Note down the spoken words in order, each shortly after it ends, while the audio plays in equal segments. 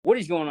What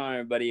is going on,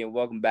 everybody, and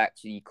welcome back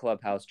to the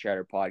Clubhouse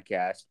Chatter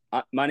Podcast.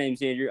 My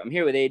name's Andrew. I'm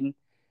here with Aiden.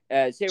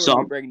 Today we're going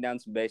to be breaking down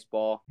some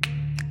baseball.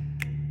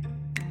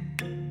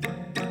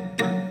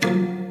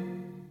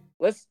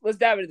 Let's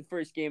dive into the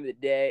first game of the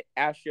day.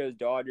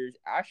 Astros-Dodgers.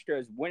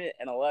 Astros win it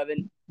in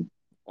 11.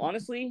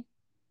 Honestly,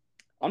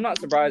 I'm not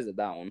surprised at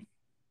that one.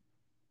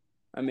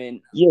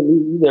 Me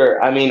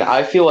either.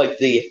 I feel like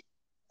the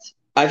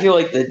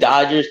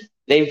Dodgers,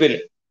 they've been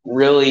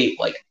really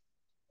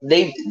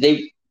they've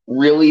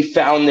really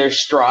found their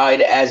stride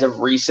as of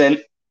recent.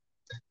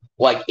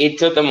 It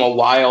took them a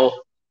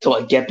while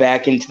to get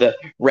back into the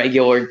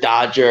regular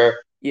Dodger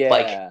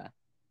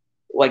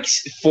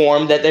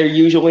form that they're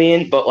usually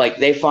in, but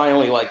they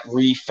finally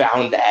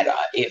refound that.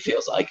 It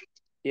feels like.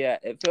 Yeah,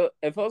 it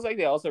feels like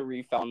they also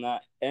refound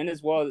that, and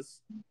as well as,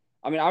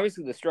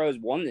 obviously the Stros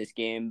won this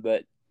game,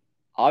 but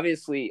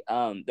obviously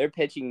their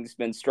pitching's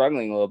been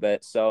struggling a little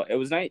bit, so it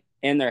was nice,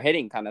 and their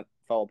hitting kind of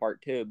fell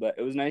apart too. But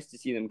it was nice to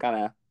see them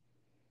kind of.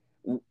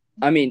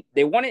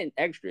 They won it in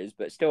extras,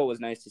 but still it was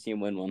nice to see them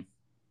win one.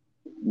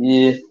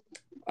 Yeah.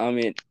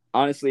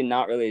 Honestly,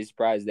 not really a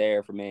surprise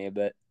there for me,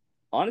 but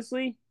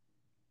honestly,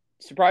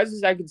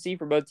 surprises I could see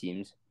for both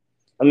teams.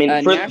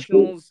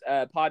 Nationals,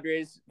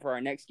 Padres for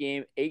our next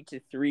game,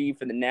 8-3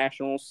 for the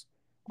Nationals.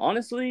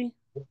 Honestly,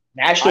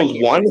 Nationals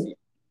won.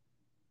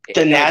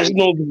 The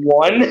Nationals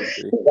won.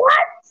 What?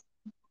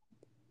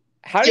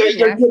 How did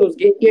the Nationals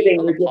get 8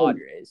 on the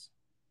Padres?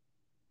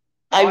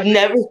 I've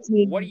never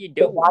seen. What are you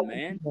doing,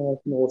 man?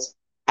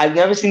 I've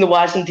never seen the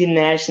Washington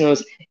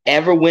Nationals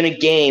ever win a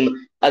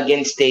game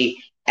against a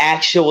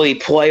actually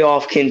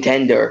playoff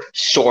contender.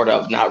 Sort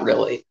of, not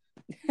really.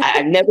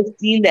 I've never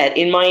seen that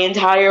in my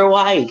entire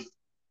life,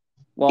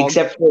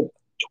 except for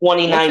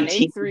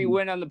 2019. 8-3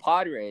 win on the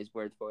Padres.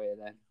 Word for you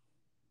then.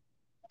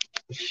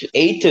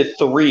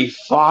 8-3,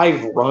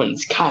 5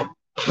 runs. God.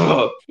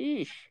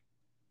 Sheesh.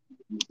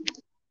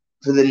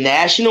 For the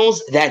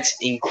Nationals, that's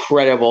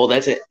incredible.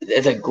 That's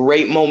a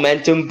great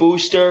momentum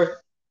booster,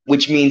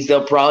 which means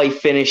they'll probably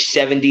finish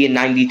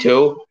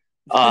 70-92.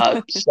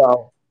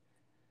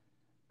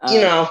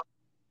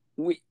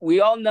 We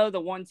all know the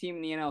one team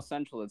in the NL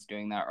Central that's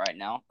doing that right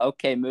now.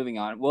 Okay, moving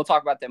on. We'll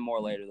talk about them more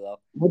later,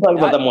 though. We'll talk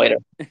about them later.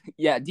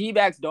 Yeah,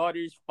 D-backs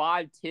Dodgers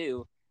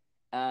 5-2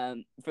 for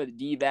the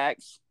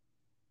D-backs.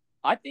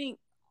 I think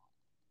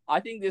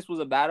this was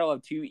a battle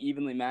of two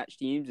evenly matched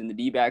teams, and the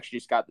D-backs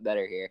just got the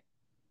better here.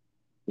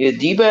 Yeah,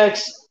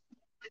 D-backs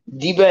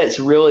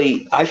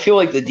really. I feel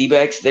like the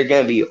D-backs, they're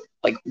gonna be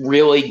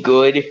really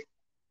good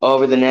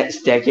over the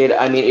next decade.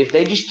 If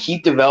they just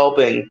keep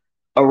developing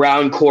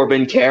around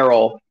Corbin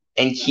Carroll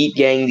and keep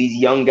getting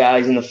these young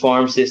guys in the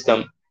farm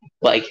system,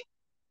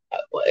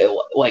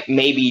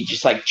 maybe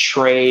just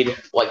trade,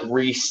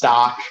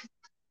 restock,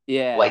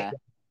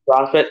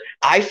 prospect.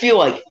 I feel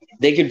like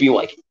they could be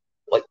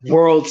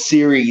World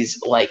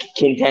Series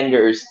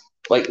contenders.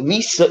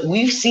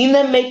 We've seen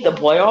them make the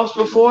playoffs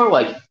before,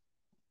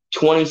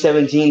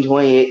 2017,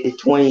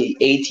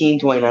 2018,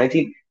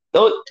 2019.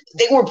 Though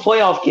they were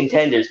playoff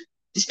contenders.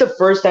 This is the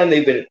first time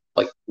they've been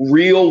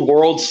real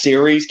World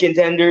Series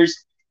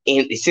contenders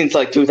since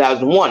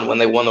 2001 when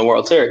they won the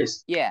World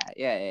Series. Yeah.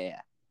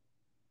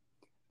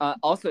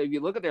 Also, if you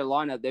look at their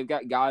lineup, they've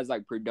got guys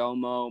like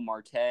Perdomo,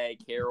 Marte,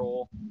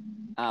 Carroll,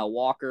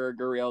 Walker,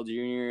 Gurriel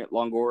Jr.,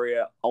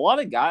 Longoria. A lot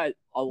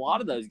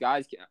of those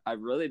guys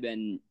have really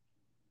been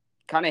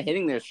kind of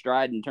hitting their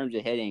stride in terms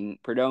of hitting.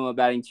 Perdomo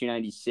batting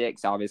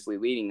 .296, obviously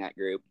leading that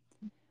group.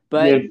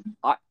 But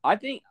yeah. I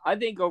think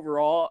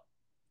overall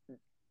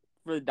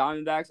for the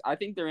Diamondbacks, I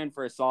think they're in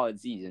for a solid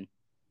season.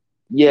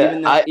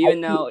 Yeah, even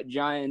though the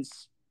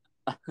Giants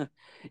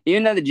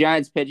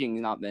pitching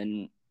has not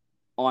been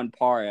on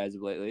par as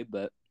of lately,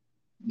 but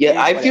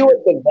yeah, I feel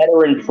like the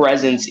veteran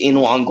presence in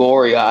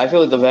Longoria. I feel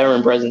like the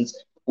veteran presence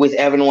with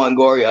Evan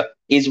Longoria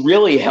is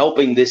really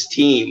helping this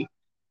team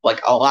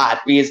a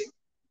lot, because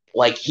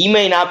he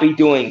may not be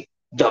doing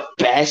the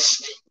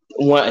best.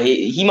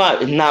 He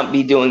might not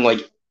be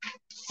doing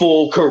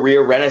full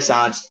career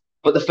renaissance,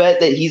 but the fact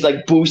that he's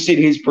boosted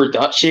his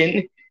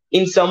production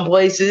in some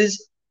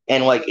places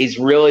and is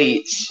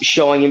really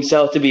showing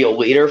himself to be a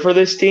leader for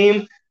this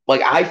team,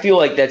 I feel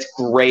like that's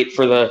great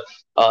for the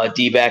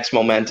D-backs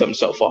momentum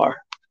so far.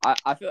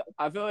 I feel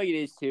like it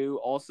is too.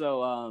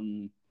 Also,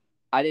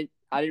 I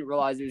didn't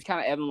realize it was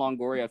kind of Evan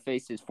Longoria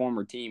faced his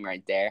former team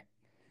right there.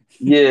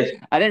 Yeah,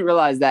 I didn't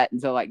realize that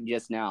until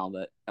just now,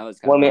 but that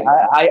was kind of.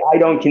 I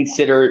don't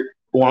consider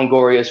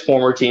Longoria's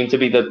former team to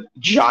be the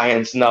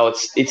Giants. No,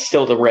 it's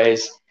still the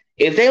Rays.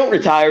 If they don't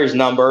retire his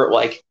number,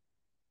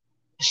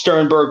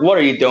 Sternberg, what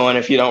are you doing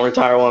if you don't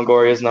retire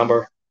Longoria's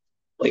number?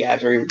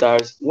 After he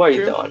retires, what are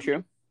you doing?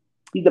 True.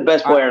 He's the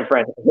best player in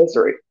franchise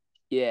history.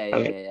 Yeah,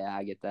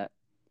 I get that.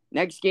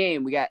 Next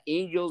game, we got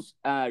Angels,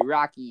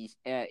 Rockies.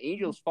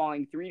 Angels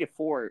falling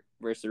 3-4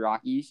 versus the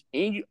Rockies.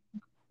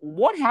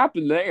 What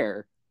happened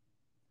there?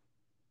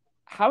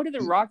 How did the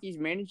Rockies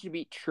manage to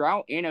beat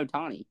Trout and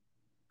Ohtani?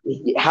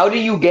 How do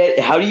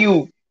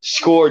you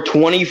score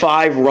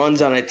 25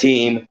 runs on a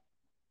team,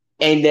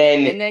 and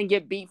then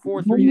get beat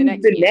 4-3 the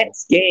next game.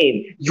 Next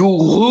game, you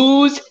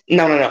lose.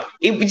 No.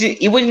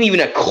 It wasn't even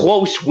a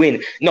close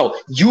win. No,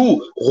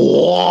 you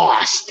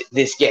lost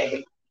this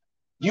game.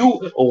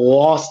 You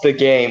lost the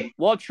game.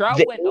 Well,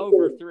 Trout went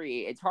over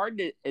 3. It's hard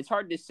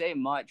to say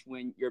much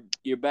when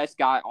your best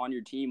guy on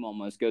your team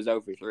almost goes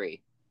over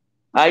 3.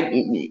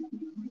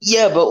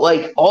 Yeah, but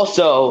like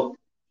also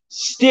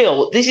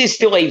still, this is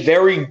still a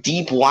very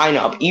deep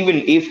lineup. Even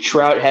if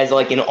Trout has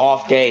like an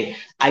off day,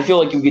 I feel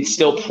like you could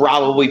still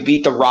probably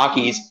beat the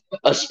Rockies,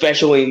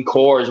 especially in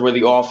cores where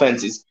the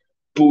offense is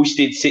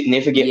boosted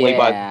significantly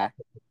by.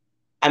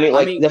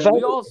 The fact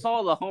we all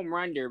saw the home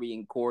run derby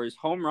in cores.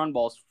 Home run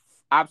balls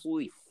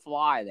absolutely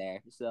fly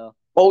there. So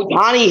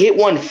Ohtani hit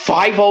one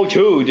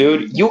 502,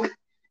 dude.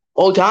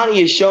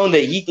 Ohtani has shown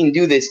that he can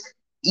do this,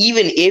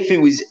 even if it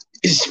was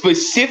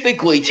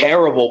specifically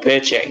terrible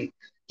pitching.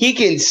 He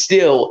can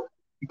still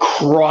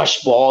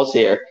crush balls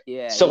here.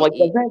 Yeah. So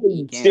the fact that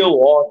he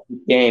still lost the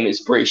game is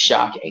pretty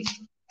shocking.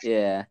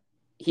 Yeah.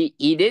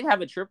 He did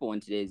have a triple in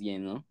today's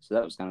game though, so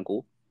that was kind of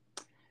cool.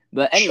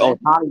 But anyway,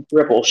 Ohtani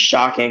triple,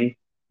 shocking.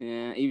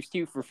 Yeah, he was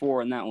 2 for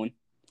 4 in that one.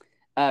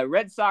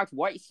 Red Sox,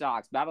 White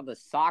Sox, battle the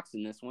Sox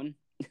in this one.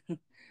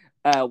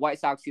 White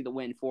Sox see the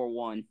win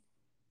 4-1.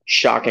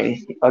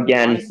 Shocking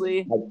again.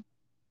 Honestly,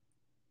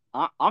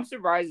 I'm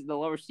surprised the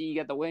lower seed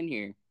got the win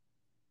here.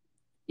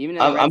 Even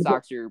though the Red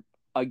Sox are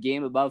a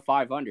game above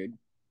 500.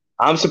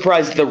 I'm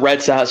surprised the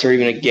Red Sox are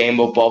even a game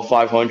above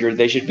 500.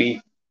 They should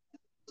be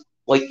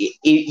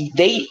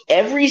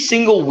every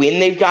single win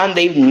they've gotten,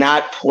 they've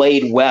not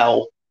played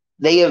well.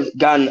 They have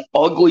gotten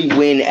ugly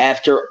win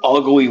after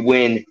ugly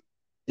win.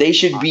 They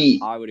should be.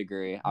 I would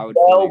agree. I would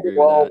fully agree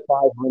with that.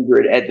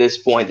 500 at this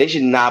point. They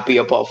should not be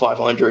above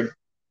 500.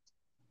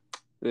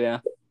 Yeah.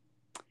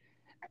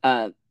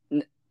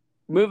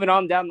 Moving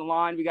on down the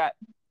line, we got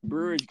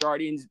Brewers,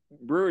 Guardians.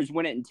 Brewers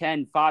win it in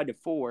 10,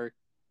 5-4.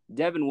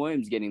 Devin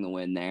Williams getting the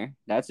win there.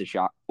 That's a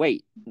shock.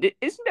 Wait,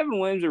 isn't Devin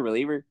Williams a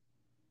reliever?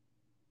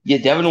 Yeah,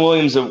 Devin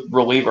Williams a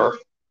reliever.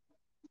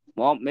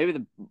 Well, maybe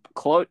the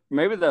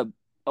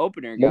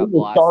opener got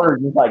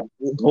blasted. The starter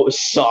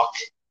just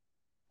sucked.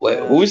 Wait,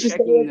 who's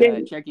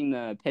checking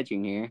the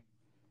pitching here?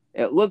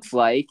 It looks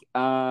like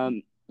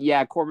Corbin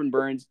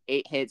Burns,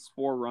 8 hits,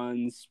 4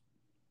 runs.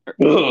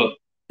 Ugh.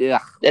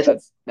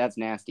 That's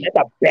nasty.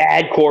 That's a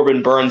bad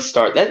Corbin Burns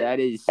start. That's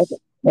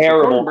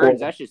terrible. Corbin Burns,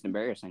 that's just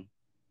embarrassing.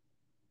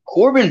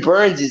 Corbin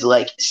Burns is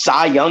like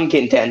Cy Young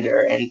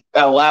contender, and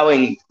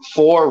allowing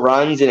 4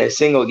 runs in a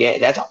single game,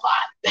 that's a lot.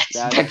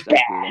 That's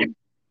bad.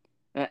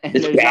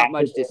 There's not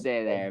much to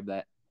say there,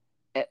 but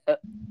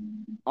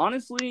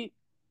honestly,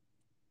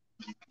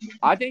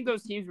 I think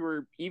those teams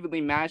were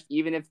evenly matched,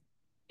 even if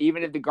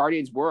the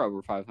Guardians were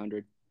over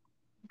 500.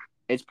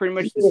 It's pretty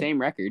much the same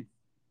record.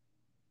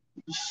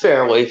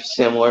 Fairly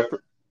similar.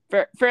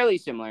 Fairly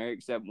similar,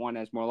 except one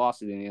has more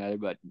losses than the other.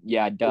 But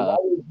yeah, duh.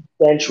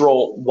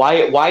 Central.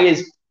 Why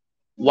has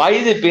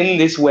it been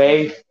this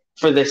way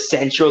for the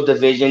Central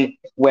Division,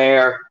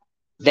 where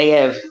they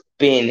have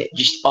been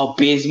just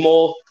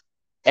abysmal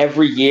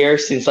every year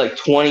since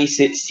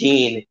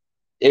 2016?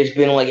 There's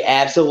been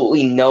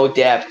absolutely no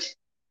depth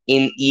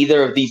in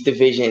either of these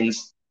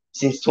divisions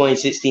since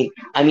 2016.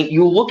 I mean,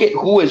 you look at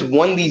who has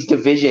won these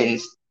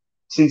divisions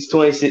since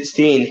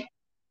 2016.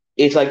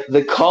 It's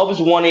the Cubs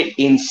won it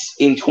in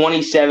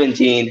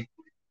 2017,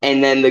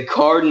 and then the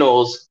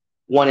Cardinals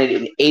won it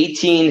in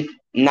 18,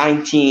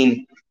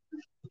 19,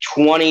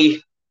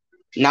 20,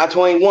 not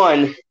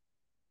 21,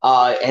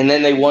 and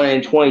then they won it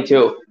in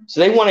 22. So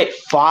they won it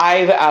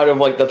 5 out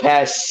of the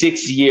past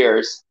 6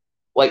 years.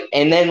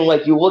 And then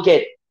you look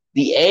at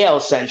the AL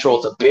Central,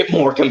 it's a bit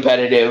more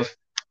competitive,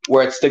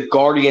 where it's the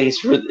Guardians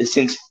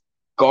since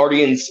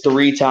Guardians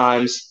 3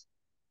 times.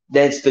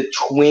 That's the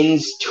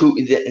Twins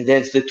 2.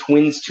 That's the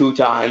Twins 2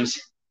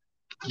 times.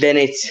 Then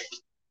it's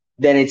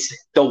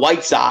the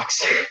White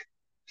Sox.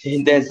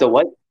 And then it's the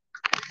White.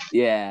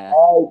 Yeah.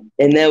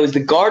 And then it was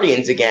the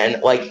Guardians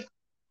again.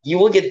 You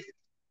look at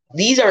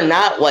these are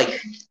not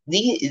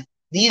these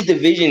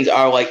divisions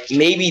are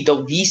maybe the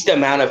least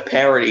amount of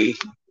parity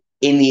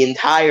in the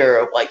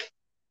entire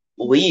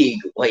league.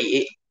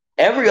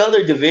 Every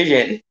other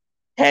division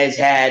has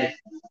had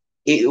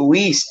at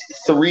least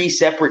 3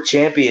 separate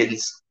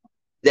champions.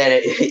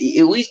 At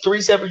least 3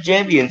 separate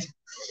champions.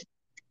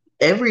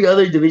 Every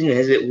other division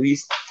has at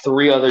least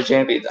 3 other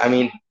champions. I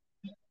mean,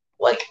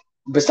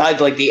 besides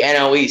the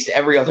NL East,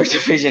 every other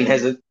division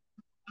has it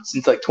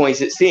since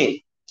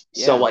 2016.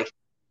 Yeah. So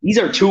these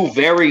are 2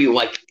 very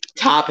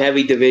top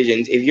heavy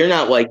divisions. If you're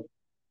not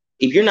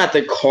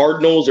the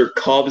Cardinals or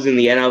Cubs in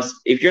the NL,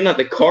 if you're not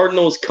the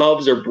Cardinals,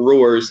 Cubs, or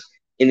Brewers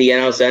in the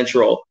NL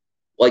Central,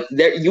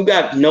 you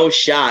got no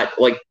shot.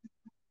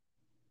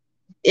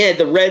 Yeah,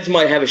 the Reds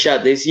might have a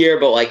shot this year,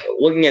 but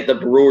looking at the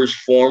Brewers'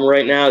 form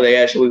right now, they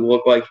actually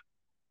look like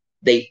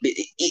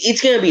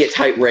it's going to be a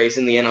tight race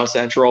in the NL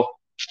Central,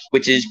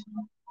 which is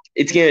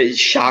it's going to be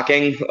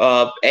shocking.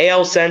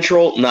 AL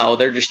Central, no,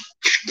 they're just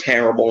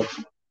terrible.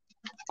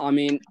 I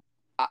mean,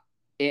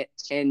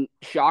 and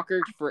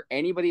shocker for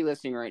anybody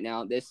listening right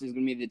now, this is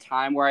going to be the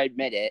time where I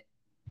admit it.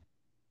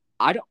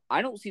 I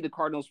don't see the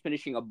Cardinals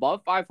finishing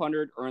above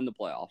 500 or in the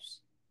playoffs.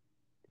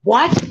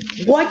 What?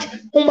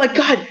 Oh my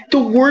God! The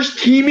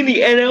worst team in the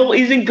NL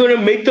isn't gonna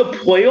make the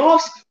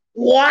playoffs.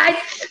 What?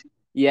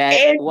 Yeah.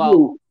 Andrew,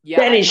 Well, yeah.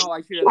 that I is know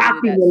I should have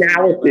admitted shocking that sooner, but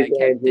I analysis,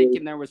 kept Andrew.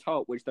 thinking there was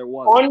hope, which there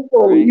wasn't.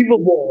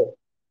 Unbelievable.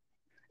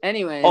 Right?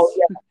 Anyways. Oh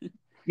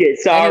yeah.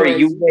 Sorry,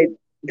 Anyways,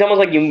 it's almost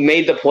like you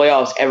made the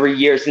playoffs every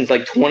year since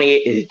like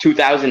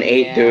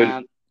 2008,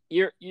 yeah,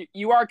 dude.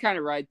 You are kind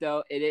of right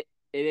though. It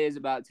is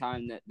about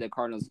time that the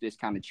Cardinals just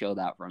kind of chilled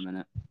out for a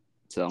minute.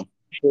 So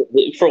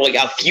For like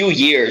a few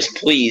years,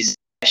 please.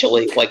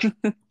 Actually, like 2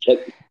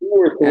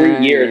 or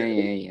 3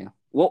 years. Yeah.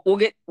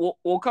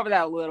 We'll cover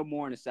that a little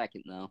more in a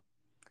second though.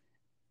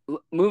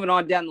 Moving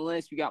on down the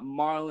list, we got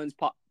Marlins,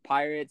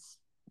 Pirates,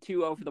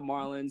 2-0 for the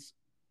Marlins.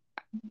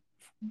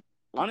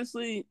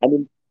 Honestly,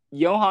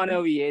 Johan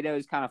Oviedo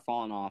is kind of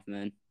falling off,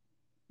 man.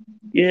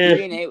 Yeah.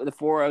 3-8 with a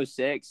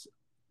 4.06.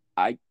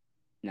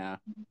 Nah.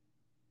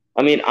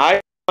 I mean,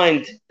 I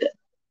find the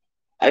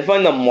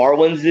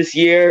Marlins this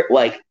year,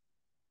 like,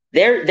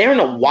 they're in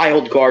a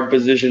wild card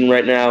position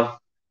right now.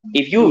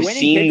 If you've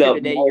seen the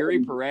today,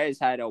 Yuri Perez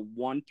had a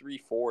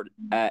 1.34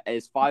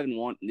 as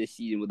 5-1 this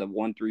season with a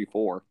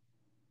 1.34.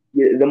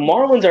 The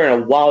Marlins are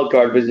in a wild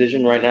card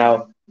position right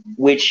now,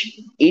 which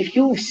if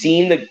you've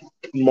seen the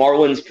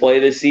Marlins play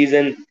this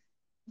season,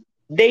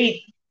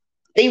 they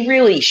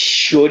really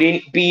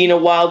shouldn't be in a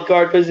wild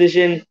card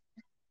position.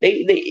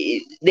 They've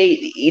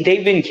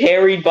been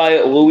carried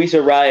by Luis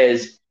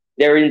Arias.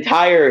 Their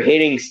entire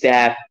hitting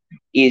staff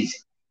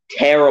is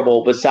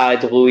terrible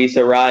besides Luis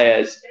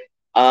Arias.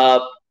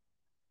 And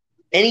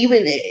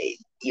even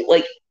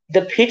like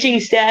the pitching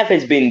staff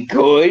has been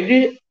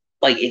good.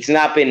 Like it's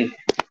not been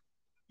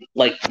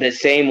like the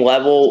same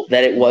level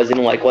that it was in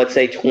like let's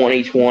say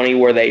 2020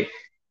 where they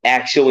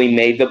actually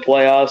made the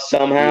playoffs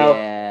somehow.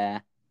 Yeah.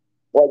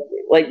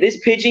 Like this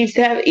pitching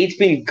staff, it's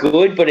been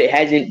good, but it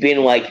hasn't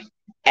been like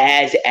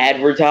as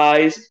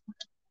advertised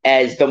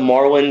as the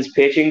Marlins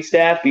pitching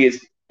staff because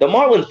the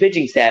Marlins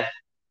pitching staff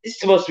is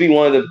supposed to be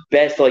one of the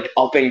best like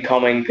up and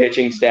coming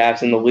pitching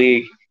staffs in the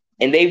league,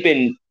 and they've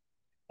been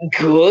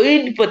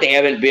good, but they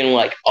haven't been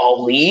like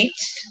elite.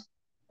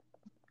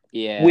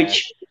 Yeah,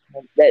 which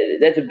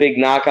that's a big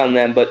knock on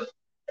them. But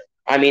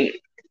I mean,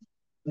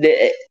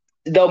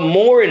 the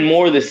more and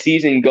more the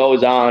season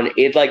goes on,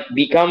 it's like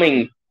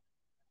becoming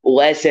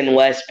less and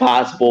less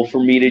possible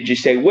for me to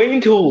just say, wait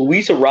until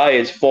Luis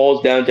Arias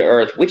falls down to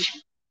earth, which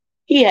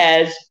he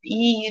has.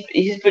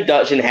 His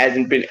production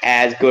hasn't been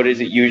as good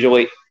as it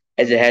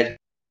has.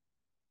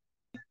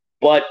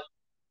 But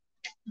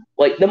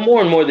like the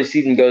more and more the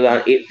season goes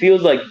on, it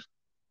feels like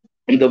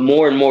the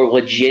more and more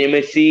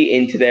legitimacy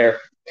into their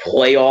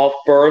playoff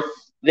berth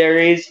there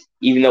is,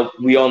 even though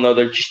we all know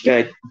they're just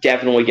going to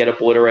definitely get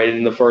obliterated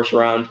in the first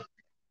round.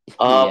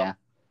 Yeah,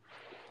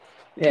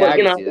 but, I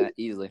can see that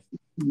easily.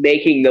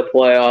 Making the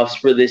playoffs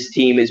for this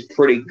team is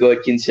pretty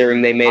good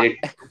considering they made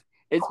it.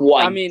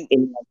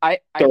 I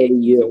hate to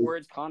use the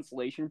words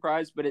consolation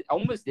prize, but it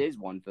almost is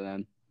one for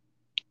them.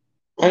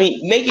 I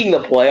mean, making the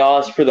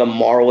playoffs for the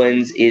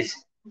Marlins is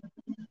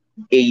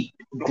a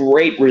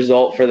great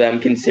result for them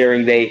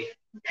considering they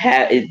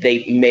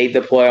made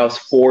the playoffs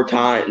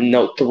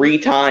 3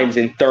 times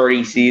in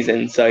 30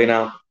 seasons. So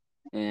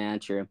Yeah,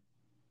 true.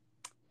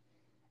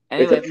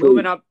 Anyway,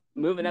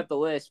 moving up the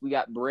list, we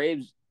got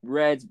Braves,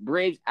 Reds.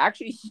 Braves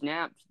actually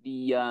snapped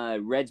the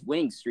Reds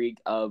winning streak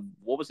of,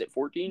 what was it,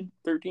 14,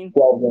 13?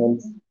 12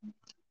 games.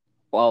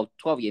 Well,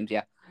 12 games,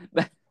 yeah.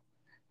 But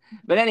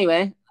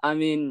anyway, I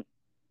mean,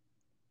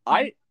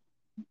 I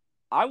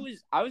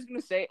was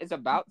gonna say it's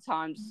about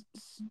time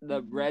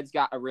the Reds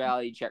got a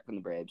reality check from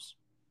the Braves.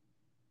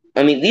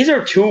 I mean, these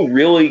are 2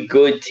 really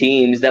good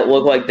teams that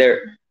look like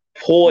they're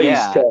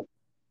poised to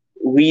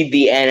lead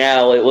the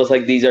NL. It looks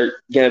like these are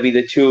gonna be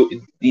the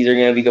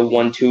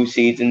 1-2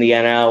 seeds in the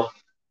NL.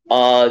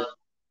 I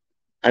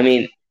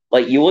mean,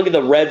 like you look at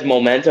the Reds'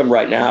 momentum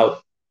right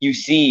now, you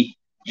see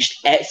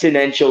just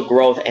exponential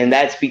growth, and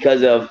that's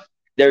because of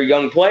their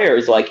young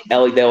players like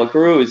Ellie De La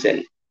Cruz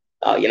and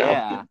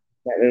Matt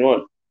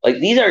McMillan. Like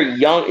these are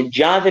young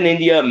Jonathan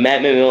India,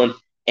 Matt McMillan,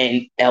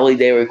 and Ellie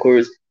De La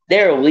Cruz.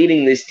 They're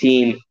leading this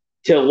team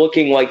to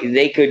looking like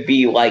they could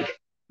be like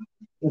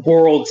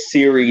World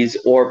Series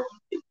or,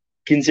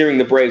 considering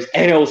the Braves,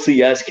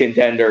 NLCS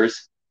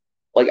contenders.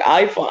 Like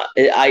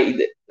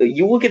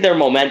you look at their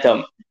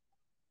momentum,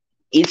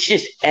 it's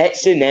just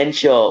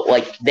exponential.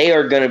 Like they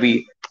are going to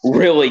be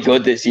really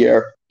good this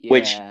year,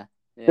 which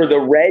for the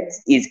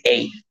Reds is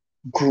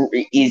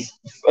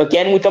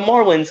again with the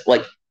Marlins.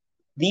 Like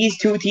these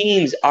 2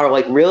 teams are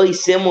like really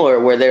similar,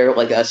 where they're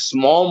like a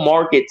small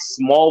market,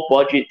 small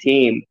budget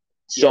team.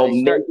 So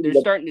they're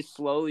starting to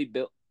slowly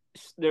build.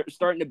 They're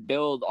starting to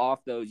build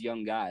off those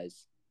young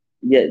guys.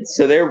 Yeah,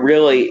 so they're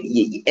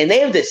really, and they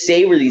have to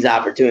savor these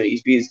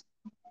opportunities because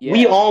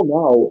we all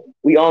know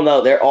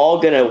they're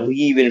all gonna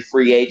leave in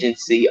free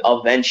agency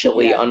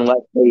eventually, unless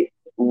they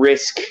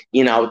risk,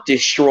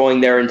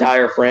 destroying their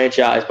entire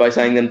franchise by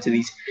signing them to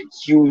these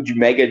huge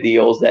mega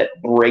deals that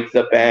break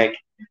the bank.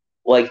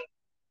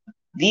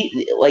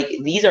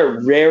 These are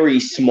very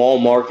small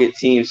market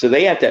teams, so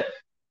they have to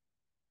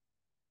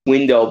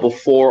window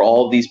before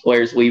all of these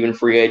players leave in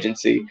free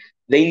agency.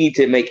 They need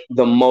to make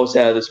the most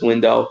out of this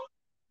window.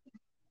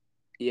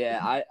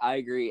 Yeah, I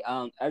agree.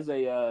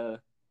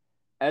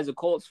 As a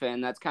Colts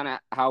fan, that's kind of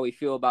how we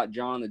feel about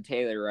Jonathan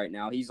Taylor right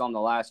now. He's on the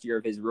last year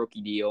of his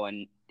rookie deal,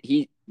 and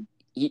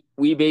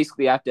we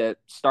basically have to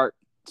start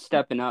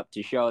stepping up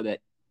to show that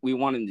we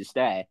want him to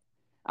stay.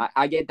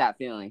 I get that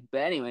feeling. But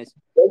anyways,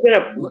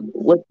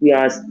 let's be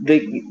honest,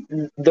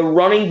 the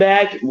running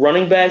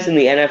backs in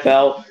the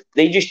NFL,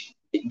 they just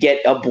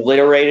get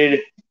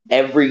obliterated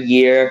every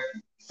year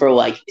for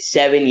like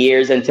 7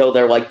 years until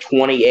they're like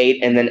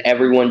 28, and then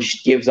everyone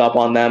just gives up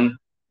on them.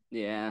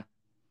 Yeah.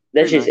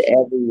 That's just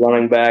every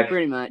running back.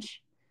 Pretty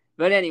much.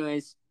 But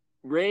anyways,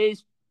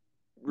 Rays,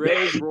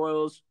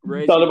 Royals,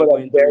 Rays. Talking about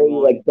a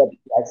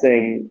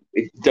very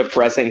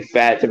depressing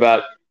fact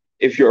about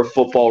if you're a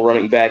football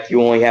running back,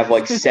 you only have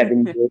like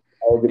 7 years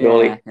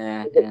eligibility.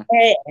 Yeah.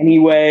 Hey,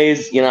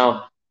 anyways,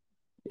 Yeah.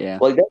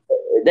 Like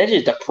that's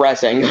just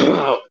depressing.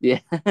 Yeah.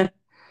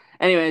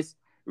 Anyways,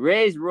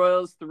 Rays,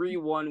 Royals,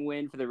 3-1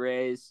 win for the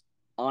Rays.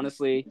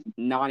 Honestly,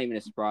 not even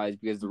a surprise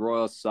because the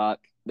Royals suck.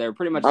 They're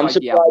pretty much like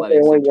the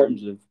Athletics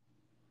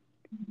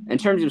in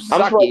terms of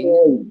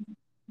sucking.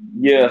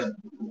 Yeah.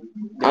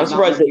 I'm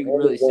surprised you could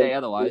really say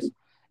otherwise.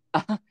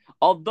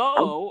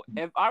 Although,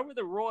 if I were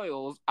the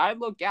Royals, I'd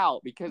look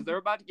out because they're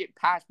about to get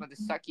passed by the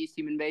suckiest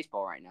team in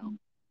baseball right now.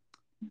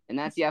 And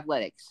that's the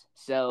Athletics.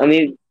 So I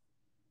mean,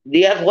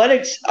 the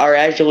Athletics are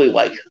actually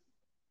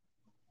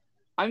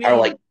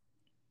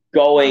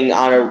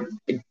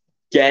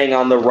getting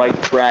on the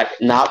right track,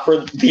 not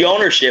for the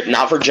ownership,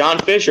 not for John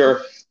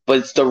Fisher, but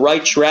it's the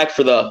right track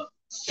for the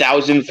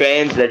 1,000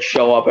 fans that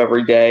show up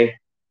every day.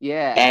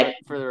 Yeah,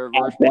 for the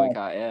reverse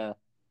boycott, yeah.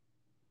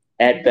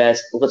 At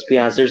best, let's be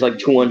honest, there's like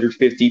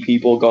 250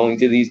 people going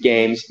to these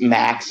games,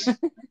 max.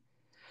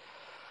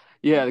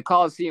 Yeah, the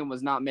Coliseum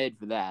was not made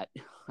for that.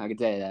 I can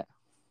tell you that.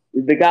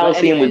 The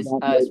Coliseum was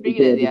not made.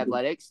 Speaking of the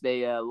Athletics,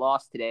 they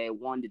lost today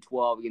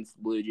 1-12 against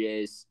the Blue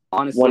Jays.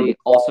 Honestly,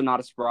 also not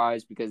a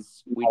surprise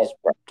because we just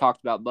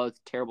talked about both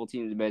terrible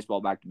teams in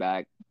baseball back to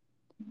back.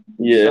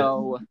 Yeah.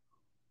 So,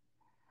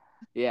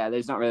 yeah,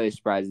 there's not really a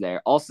surprise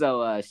there.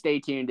 Also, stay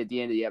tuned at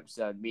the end of the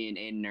episode. Me and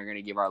Aiden are going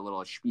to give our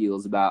little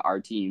spiels about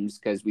our teams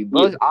because we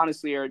both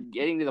honestly are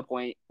getting to the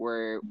point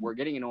where we're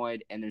getting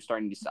annoyed and they're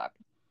starting to suck.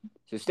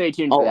 So stay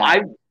tuned for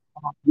that.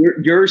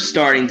 You're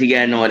starting to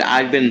get annoyed.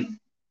 I've been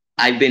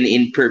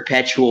in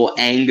perpetual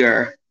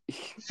anger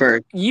for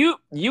you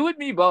and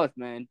me both,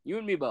 man. You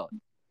and me both.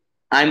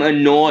 I'm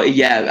annoyed.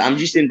 Yeah, I'm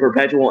just in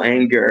perpetual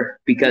anger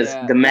because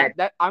the Mets.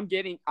 I'm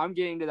getting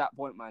to that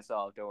point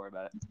myself. Don't worry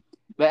about it.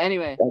 But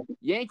anyway,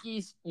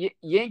 Yankees,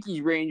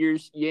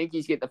 Rangers.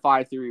 Yankees get the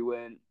 5-3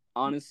 win.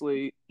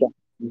 Honestly,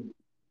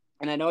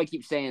 and I know I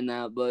keep saying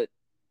that, but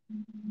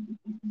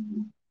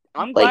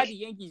I'm glad the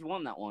Yankees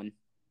won that one.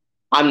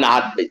 I'm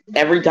not.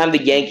 Every time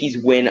the Yankees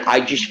win, I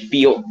just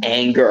feel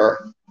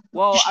anger.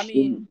 Well, I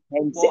mean,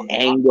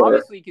 anger.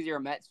 Obviously, because you're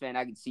a Mets fan,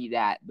 I can see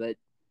that. But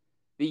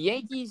the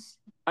Yankees,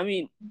 I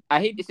mean, I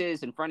hate to say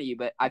this in front of you,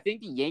 but I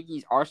think the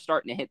Yankees are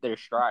starting to hit their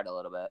stride a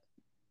little bit.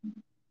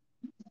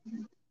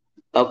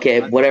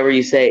 Okay, whatever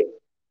you say.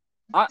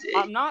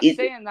 I'm not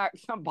saying that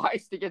I'm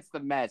biased against the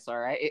Mets, all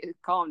right?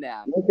 Calm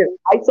down.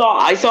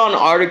 I saw an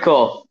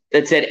article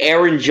that said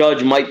Aaron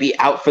Judge might be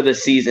out for the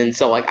season,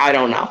 so, I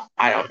don't know.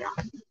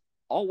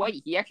 Oh,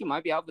 wait, he actually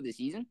might be out for the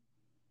season?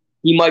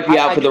 He might be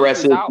out for the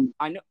rest of the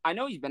season. I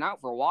know he's been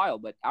out for a while,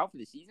 but out for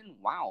the season?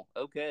 Wow,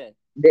 okay.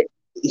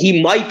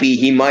 He might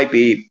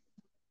be.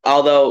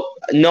 Although,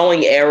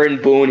 knowing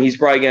Aaron Boone, he's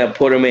probably going to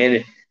put him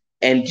in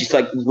and just,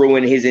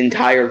 ruin his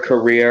entire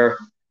career.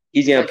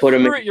 He's going to put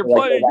him in. You're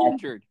playing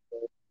injured.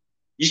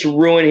 Just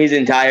ruin his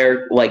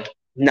entire,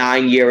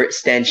 9-year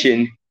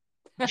extension.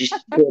 Just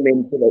put him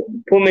in for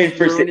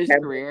ruin his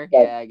career?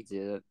 Yeah, I can see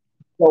that.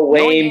 So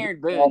lame.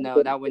 Aaron Boone,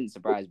 no, that wouldn't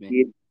surprise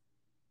me.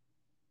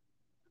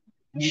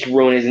 Just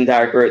ruin his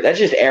entire career. That's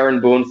just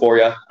Aaron Boone for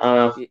you. I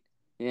don't know.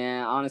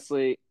 Yeah,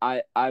 honestly,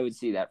 I would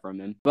see that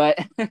from him. But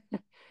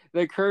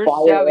the curse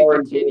sadly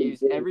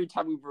continues. Every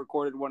time we've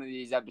recorded one of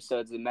these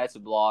episodes, the Mets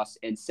have lost.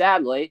 And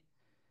sadly,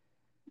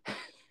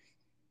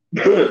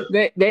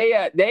 they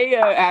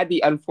had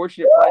the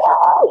unfortunate pleasure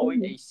of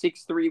blowing a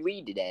 6-3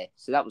 lead today.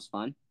 So that was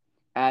fun.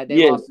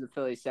 They lost to the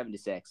Phillies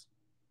 7-6.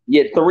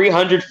 Yeah,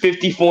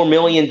 $354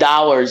 million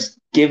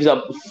gives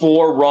up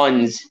 4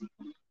 runs.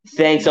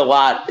 Thanks a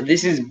lot.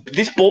 This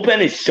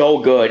bullpen is so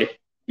good.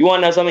 You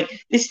want to know something?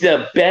 This is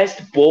the best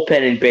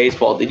bullpen in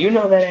baseball. Did you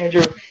know that,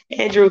 Andrew?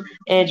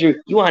 Andrew,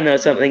 you want to know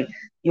something?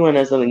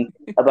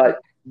 About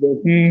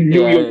the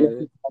New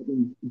York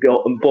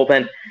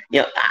bullpen?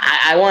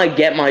 I want to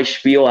get my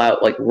spiel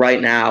out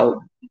right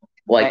now.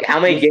 How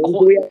many games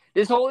do we have?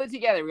 Just hold it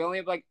together. We only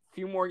have a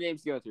few more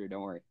games to go through.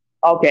 Don't worry.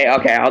 Okay.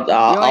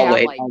 I'll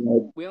wait.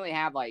 We only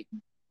have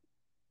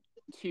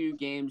 2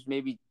 games,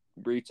 maybe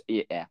Brutes.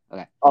 Yeah.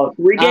 Okay. Oh,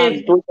 3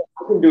 games.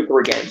 I can do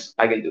 3 games.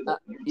 I can do that.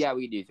 Yeah,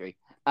 we can do 3.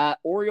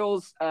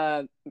 Orioles.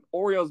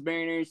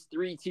 Mariners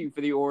 3-2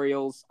 for the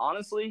Orioles.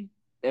 Honestly,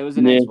 it was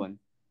a nice one.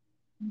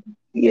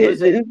 Yeah,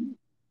 this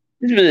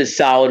was a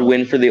solid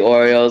win for the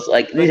Orioles.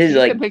 Like this is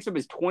like picks up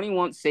his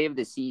 21st save of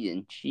the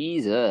season.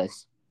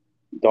 Jesus.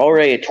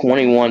 Already at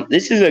 21.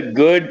 This is a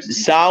good,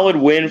 solid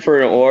win for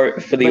the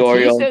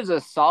Orioles. Batista's a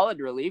solid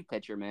relief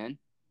pitcher, man.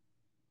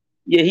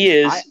 Yeah, he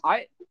is.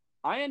 I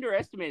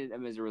underestimated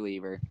him as a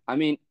reliever. I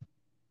mean,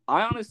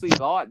 I honestly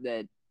thought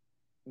that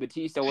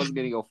Batista wasn't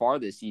going to go far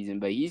this season,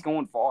 but he's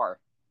going far.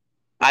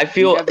 I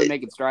feel he's definitely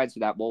making strides for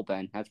that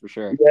bullpen. That's for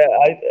sure.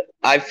 Yeah,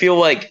 I feel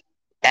like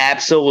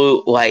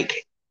absolute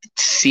like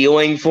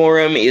ceiling for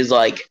him is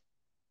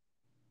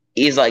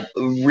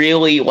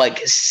really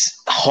like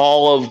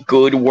Hall of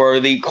Good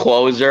worthy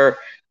closer.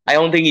 I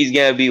don't think he's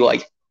gonna be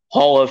like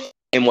Hall of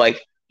Fame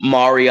like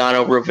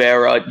Mariano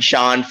Rivera,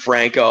 John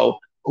Franco,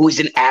 who is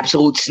an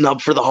absolute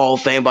snub for the Hall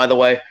of Fame, by the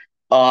way.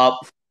 I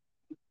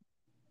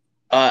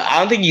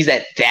don't think he's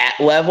at that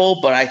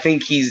level, but I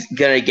think he's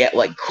gonna get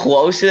like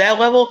close to that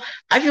level.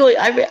 I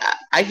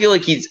feel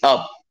like he's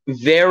a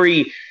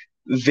very,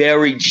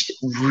 very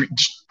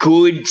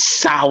good,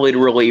 solid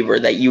reliever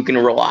that you can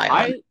rely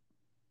on.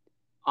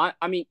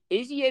 I mean,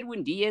 is he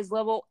Edwin Diaz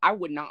level? I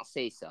would not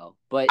say so,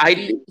 but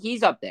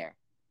he's up there.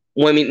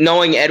 Well, I mean,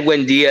 knowing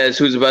Edwin Diaz,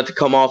 who's about to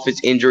come off his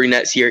injury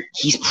next year,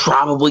 he's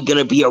probably going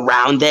to be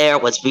around there.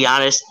 Let's be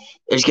honest.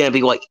 There's going to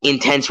be like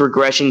intense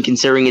regression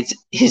considering it's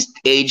his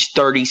age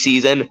 30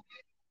 season.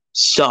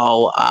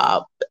 So,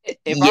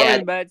 if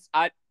I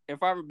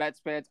were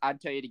Mets fans,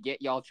 I'd tell you to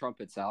get y'all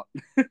trumpets out.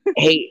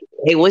 Hey,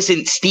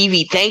 listen,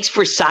 Stevie, thanks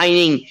for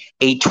signing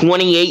a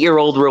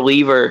 28-year-old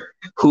reliever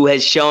who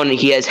has shown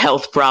he has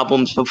health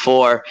problems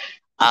before.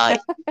 6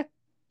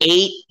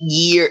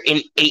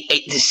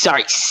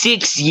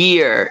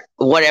 year,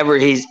 whatever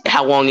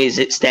how long his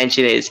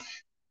extension is.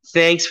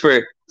 Thanks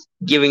for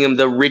giving him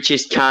the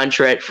richest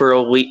contract for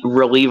a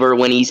reliever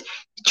when he's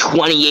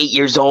 28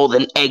 years old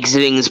and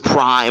exiting his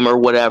prime or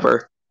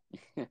whatever.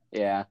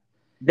 Yeah.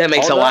 That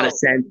makes a lot of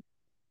sense.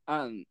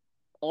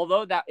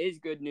 Although that is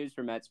good news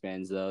for Mets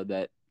fans, though,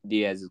 that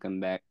Diaz is coming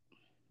back.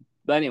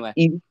 But anyway.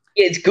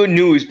 It's good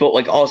news, but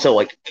like also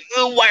like,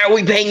 why are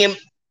we paying him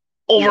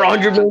over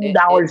 $100 million?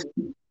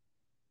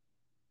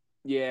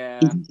 Yeah,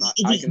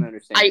 I can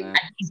understand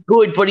that. He's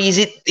good, but is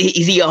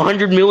he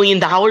 $100 million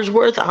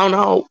worth? I don't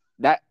know.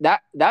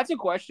 That's a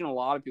question a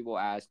lot of people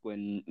ask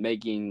when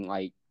making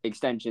like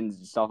extensions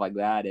and stuff like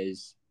that.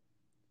 Is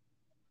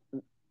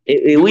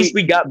at least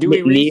we got. Do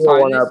we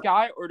re-sign this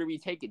guy or do we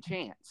take a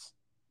chance?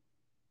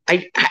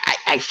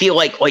 I feel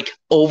like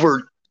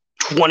over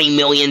 $20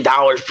 million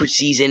per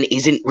season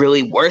isn't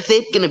really worth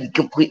it. Gonna be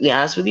completely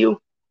honest with you.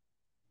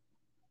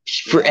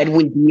 For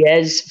Edwin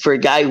Diaz, for a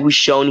guy who's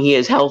shown he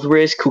has health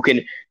risk, who can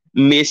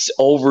miss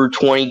over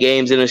 20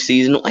 games in a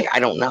season, like I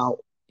don't know.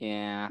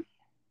 Yeah,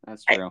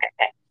 that's true.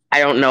 I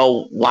don't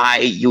know why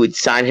you would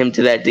sign him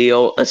to that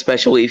deal,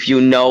 especially if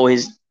you know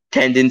his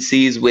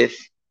tendencies with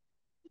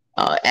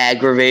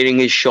aggravating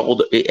his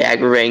shoulder,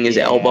 aggravating his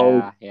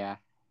elbow. Yeah.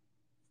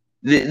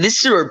 This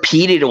is a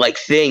repeated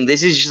thing.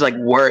 This is just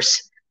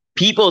worse.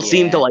 People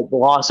seem to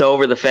gloss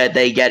over the fact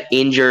that he got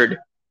injured.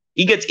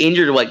 He gets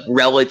injured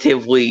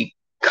relatively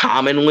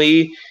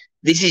commonly.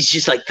 This is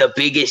just the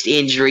biggest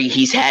injury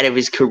he's had of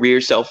his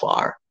career so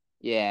far.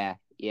 Yeah.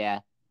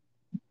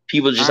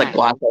 People just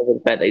gloss over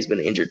the fact that he's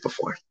been injured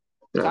before.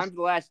 Time for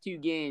the last 2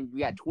 games.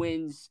 We got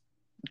Twins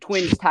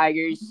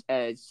Tigers.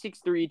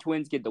 6-3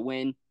 Twins get the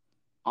win.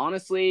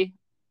 Honestly,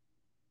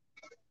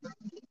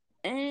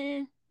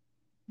 I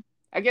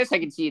guess I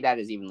can see that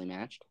as evenly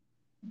matched.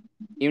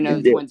 Even though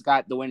the Twins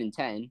got the win in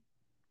 10.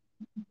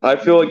 I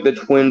feel like the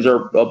Twins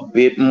are a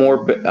bit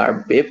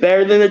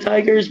better than the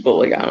Tigers, but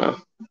I don't know.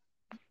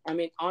 I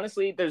mean,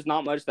 honestly, there's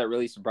not much that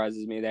really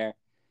surprises me there.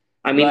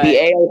 I mean,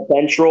 the AL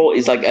Central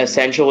is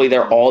essentially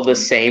they're all the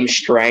same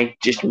strength,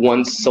 just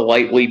one's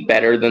slightly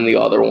better than the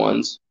other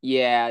ones.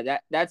 Yeah,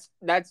 that's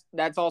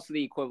also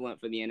the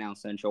equivalent for the NL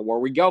Central, where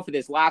we go for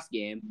this last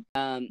game.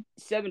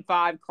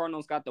 7-5,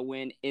 Cardinals got the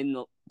win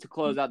to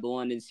close out the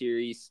London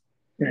series.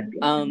 And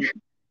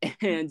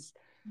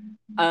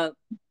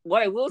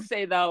what I will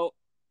say though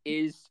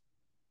is,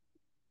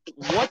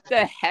 what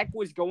the heck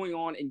was going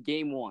on in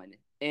Game 1,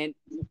 and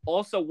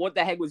also what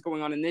the heck was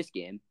going on in this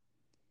game?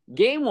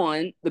 Game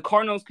 1, the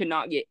Cardinals could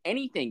not get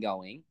anything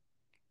going.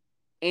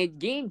 And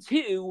Game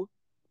 2,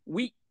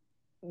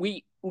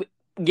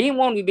 Game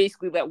 1, we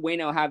basically let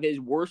Waino have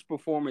his worst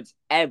performance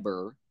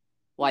ever.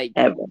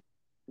 Ever.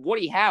 What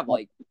do you have?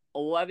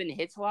 11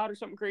 hits allowed or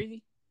something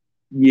crazy?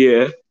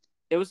 Yeah.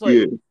 It was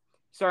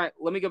Sorry,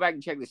 let me go back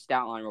and check the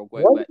stat line real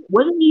quick.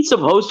 Wasn't he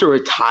supposed to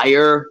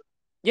retire?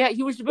 Yeah,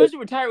 he was supposed to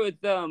retire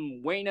with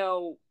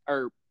Waino,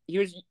 or he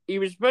was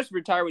supposed to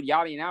retire with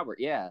Yachty and Albert,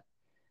 yeah.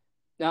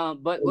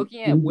 But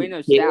looking at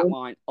Waino's stat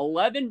line,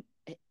 11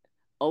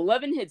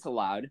 hits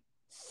allowed,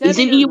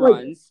 7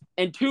 runs,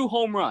 and 2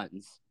 home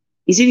runs.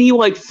 Isn't he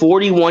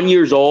 41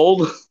 years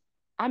old?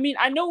 I mean,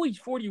 I know he's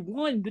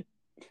 41, but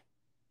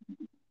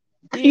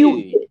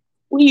Dude.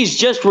 Please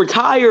just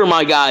retire,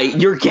 my guy.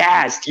 You're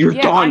gassed. You're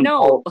done. I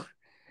know.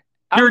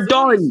 You're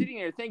done. Sitting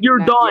there thinking You're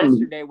that done.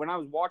 yesterday when I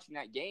was watching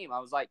that game. I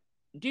was like,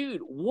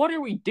 dude, what are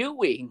we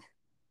doing?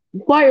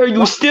 Why are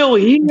you still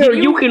here?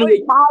 You can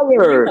retire.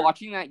 Were you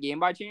watching that game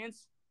by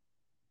chance?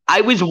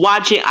 I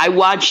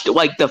watched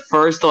like the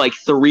first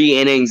 3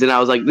 innings, and I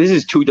was like, "This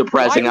is too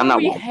depressing." Why I'm not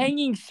were we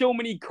hanging so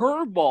many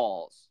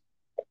curveballs?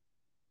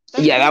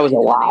 That was a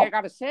lot. I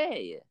gotta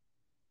say,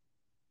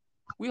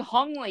 we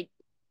hung like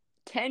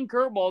 10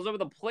 curveballs over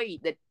the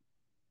plate that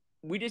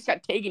we just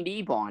got taken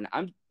deep on.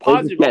 I'm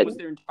positive almost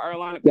their entire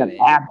lineup got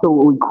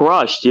absolutely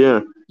crushed.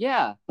 Yeah.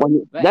 Yeah.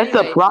 That's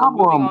the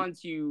problem. Moving on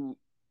to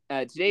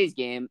today's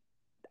game,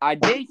 I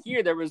did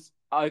hear there was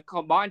a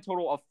combined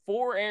total of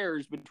 4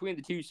 errors between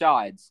the two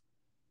sides.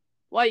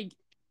 Like,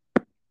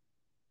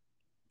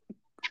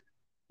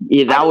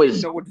 yeah, that I was. don't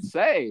even know what to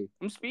say.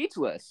 I'm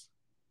speechless.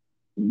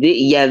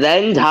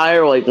 That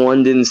entire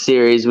London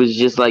series was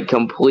just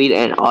complete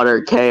and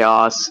utter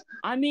chaos.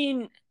 I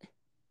mean,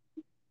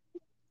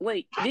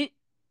 I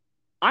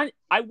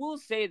will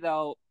say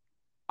though,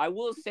 I'm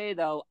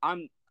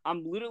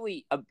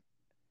literally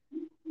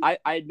I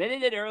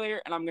admitted it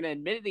earlier, and I'm gonna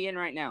admit it again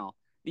right now.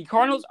 The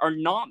Cardinals are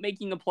not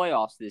making the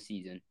playoffs this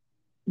season.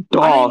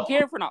 I don't even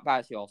care if we're not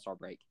past the All-Star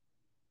break.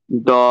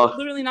 We're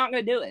literally not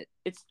gonna do it.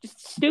 It's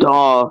just stupid.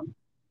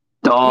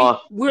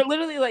 We're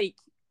literally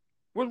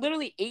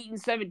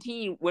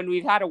 8-17 when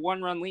we've had a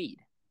 1-run lead.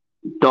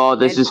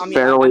 This is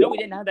fairly. I know we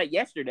didn't have that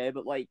yesterday,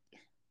 but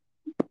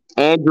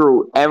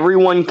Andrew,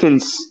 everyone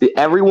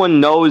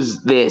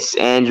knows this.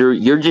 Andrew,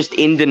 you're just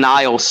in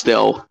denial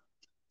still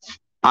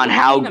on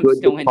how good. I'm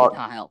still in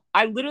denial.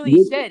 I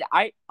literally said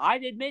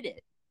I'd admit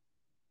it.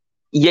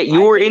 Yeah,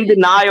 you were in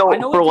denial I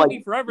know it took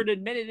me forever to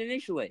admit it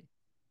initially.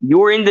 You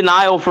were in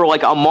denial for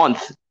a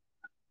month.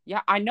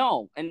 Yeah, I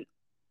know, and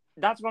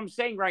that's what I'm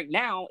saying right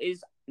now.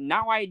 Is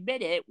now I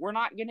admit it. We're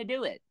not gonna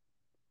do it.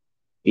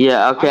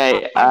 Yeah.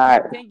 Okay. I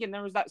kept thinking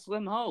there was that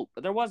slim hope,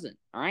 but there wasn't.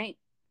 All right.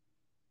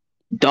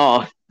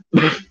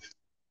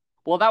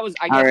 Well, that was,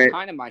 I guess,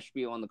 kind of my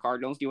spiel on the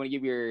Cardinals. Do you want to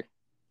give your?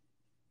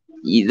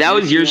 That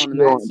was your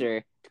spiel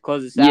to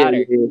close this out.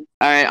 Yeah. All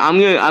right, I'm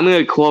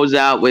gonna close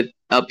out with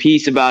a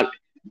piece about.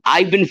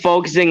 I've been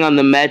focusing on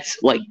the Mets,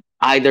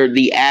 either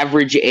the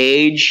average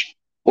age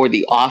or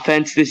the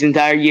offense this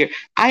entire year.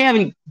 I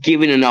haven't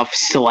given enough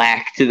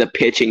slack to the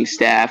pitching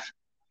staff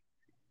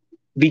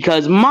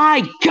because,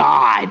 my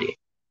God,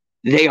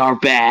 they are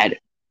bad.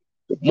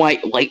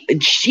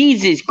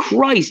 Jesus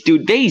Christ,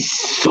 dude, they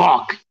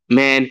suck,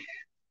 man.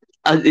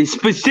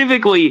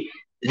 Specifically,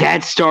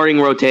 that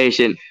starting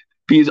rotation.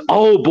 Because,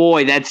 oh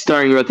boy, that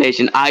starting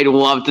rotation. I'd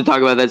love to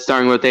talk about that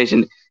starting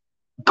rotation.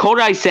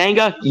 Kodai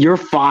Senga, you're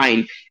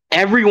fine.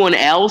 Everyone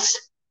else,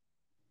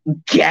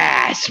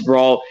 gas,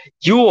 bro.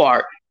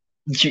 You're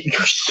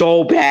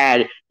so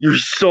bad. You're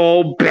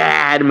so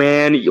bad,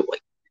 man.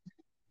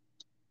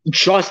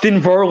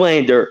 Justin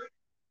Verlander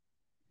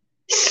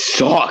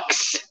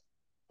sucks.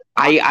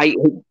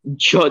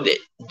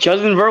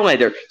 Justin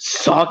Verlander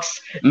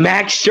sucks.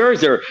 Max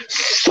Scherzer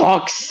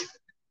sucks.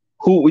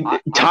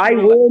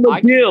 Tyrone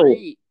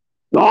McGill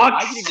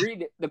sucks. I can agree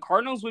that the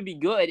Cardinals would be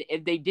good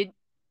if they did.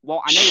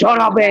 Well, I know. Shut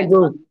up,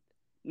 Andrew.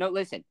 No,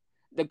 listen.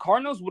 The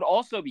Cardinals would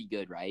also be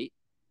good, right?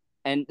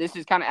 And this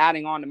is kind of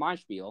adding on to my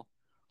spiel.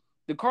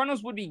 The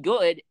Cardinals would be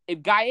good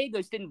if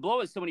Gallegos didn't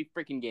blow us so many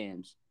freaking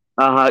games.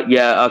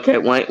 Yeah, okay.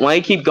 Why don't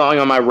you keep going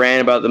on my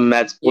rant about the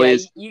Mets,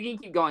 please? Yeah, you can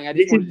keep going. I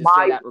just wanted to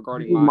say that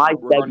regarding my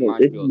segment.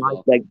 This is my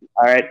segment.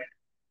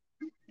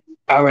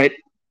 All right.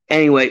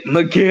 Anyway,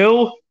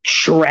 McGill,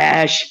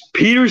 trash.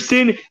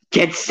 Peterson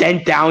gets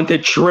sent down to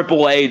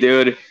AAA,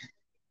 dude.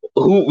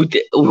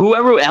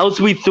 Whoever else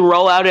we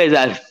throw out as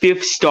a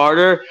 5th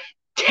starter,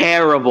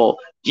 terrible.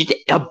 Just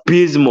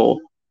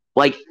abysmal.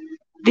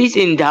 This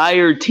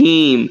entire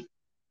team,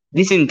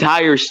 this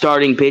entire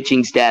starting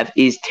pitching staff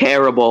is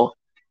terrible.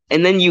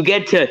 And then you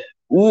get to,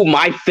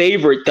 my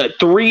favorite, the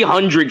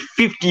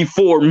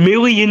 $354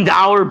 million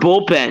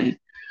bullpen.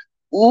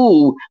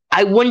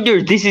 I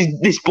wonder, this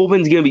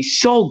bullpen's going to be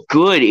so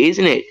good,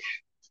 isn't it?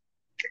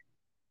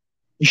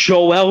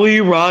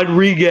 Joely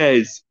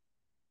Rodriguez,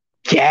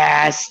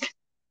 gassed.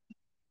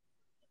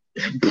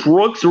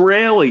 Brooks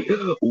Raley,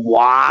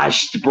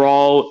 washed,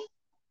 bro.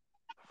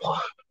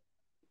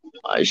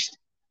 Washed.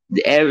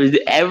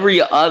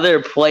 Every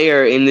other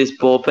player in this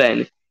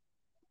bullpen,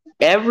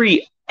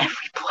 every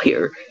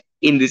player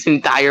in this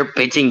entire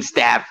pitching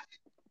staff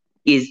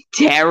is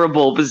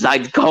terrible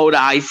besides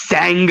Kodai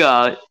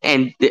Senga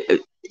and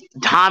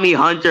Tommy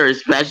Hunter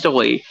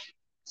especially.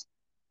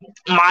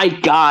 My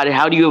God,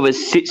 how do you have a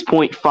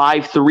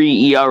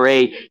 6.53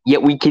 ERA,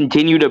 yet we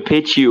continue to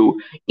pitch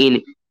you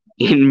in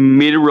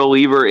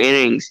mid-reliever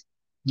innings?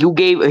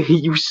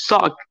 You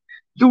suck.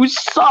 You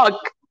suck.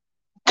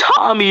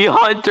 Tommy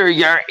Hunter,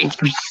 you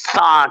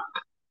suck.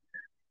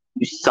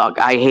 You suck.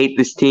 I hate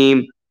this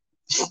team.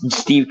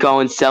 Steve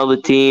Cohen, sell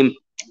the team.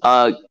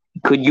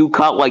 Could you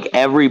cut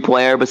every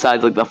player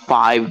besides the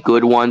 5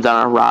 good ones on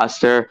our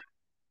roster?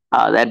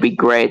 That'd be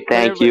great. Put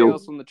Thank everybody you.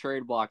 else on the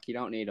trade block. You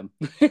don't need them.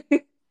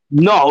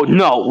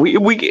 No.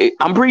 We.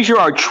 I'm pretty sure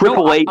our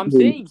Triple A. I'm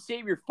saying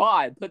save your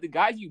 5. Put the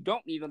guys you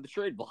don't need on the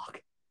trade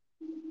block.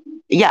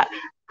 Yeah,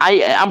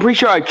 I'm pretty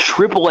sure our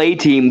Triple A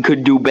team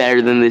could do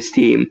better than this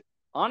team.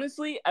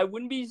 Honestly, I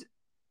wouldn't be.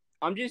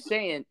 I'm just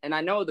saying, and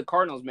I know the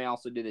Cardinals may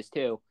also do this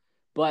too,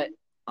 but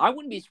I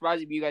wouldn't be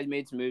surprised if you guys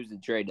made some moves at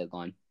the trade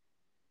deadline.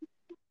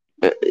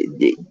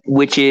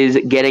 Which is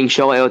getting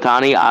Shohei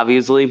Ohtani,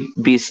 obviously,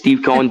 because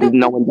Steve Cohen doesn't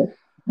know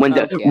when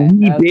to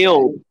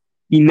rebuild. Okay.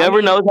 He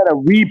never knows how to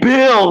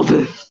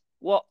rebuild.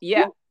 Well,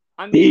 yeah.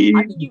 I mean,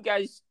 I think you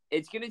guys,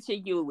 it's going to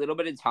take you a little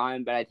bit of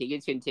time, but I think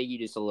it's going to take you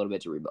just a little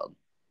bit to rebuild.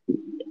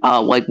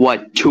 Like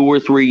what, 2 or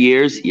 3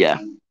 years? Yeah.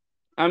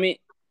 I mean,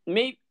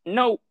 I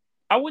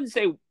wouldn't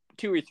say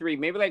 2 or 3,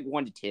 maybe like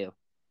 1 to 2.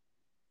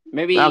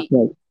 Maybe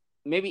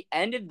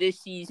end of this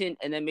season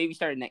and then maybe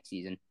start of next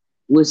season.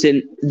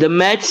 Listen, the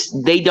Mets,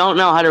 they don't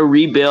know how to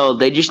rebuild.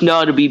 They just know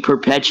how to be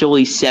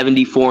perpetually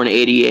 74 and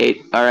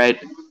 88, all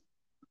right?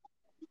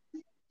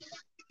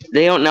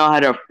 They don't know how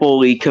to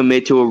fully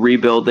commit to a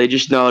rebuild. They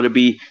just know how to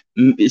be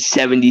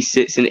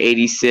 76 and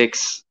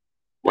 86.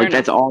 Like,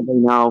 that's all they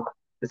know.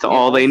 That's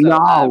all they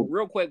know.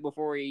 Real quick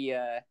before we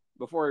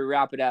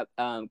wrap it up,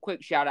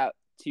 quick shout out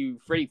to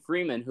Freddie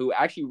Freeman, who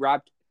actually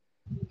wrapped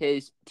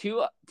his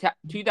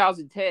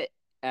 2000 hit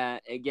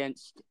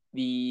against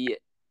the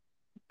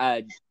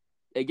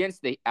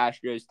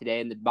Astros today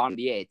in the bottom of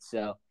the 8th.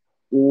 So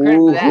credit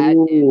for that.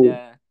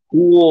 And,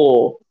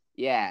 cool.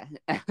 Yeah.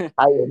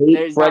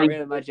 There's not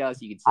really much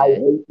else you could say. I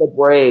hate the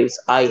Braves.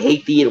 I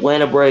hate the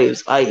Atlanta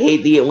Braves.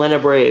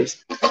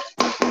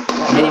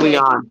 Moving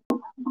on.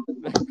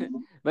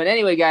 But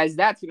anyway, guys,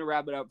 that's going to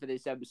wrap it up for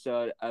this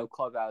episode of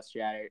Clubhouse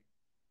Chatter.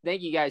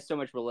 Thank you guys so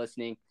much for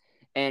listening.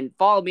 And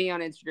follow me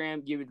on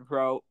Instagram, Give It a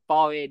Pro.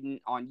 Follow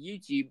Aiden on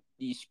YouTube,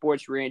 the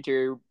Sports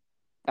Ranter.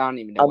 I don't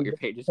even know what your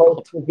page is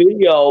called.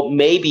 Video,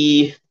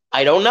 maybe.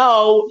 I don't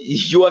know.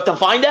 You have to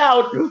find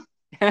out.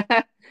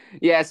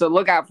 Yeah, so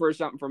look out for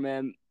something from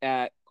him.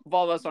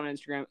 Follow us on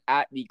Instagram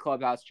at the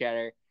Clubhouse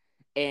Chatter.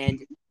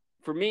 And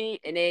for me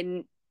and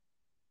Aiden,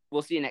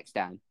 we'll see you next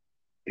time.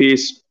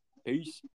 Peace.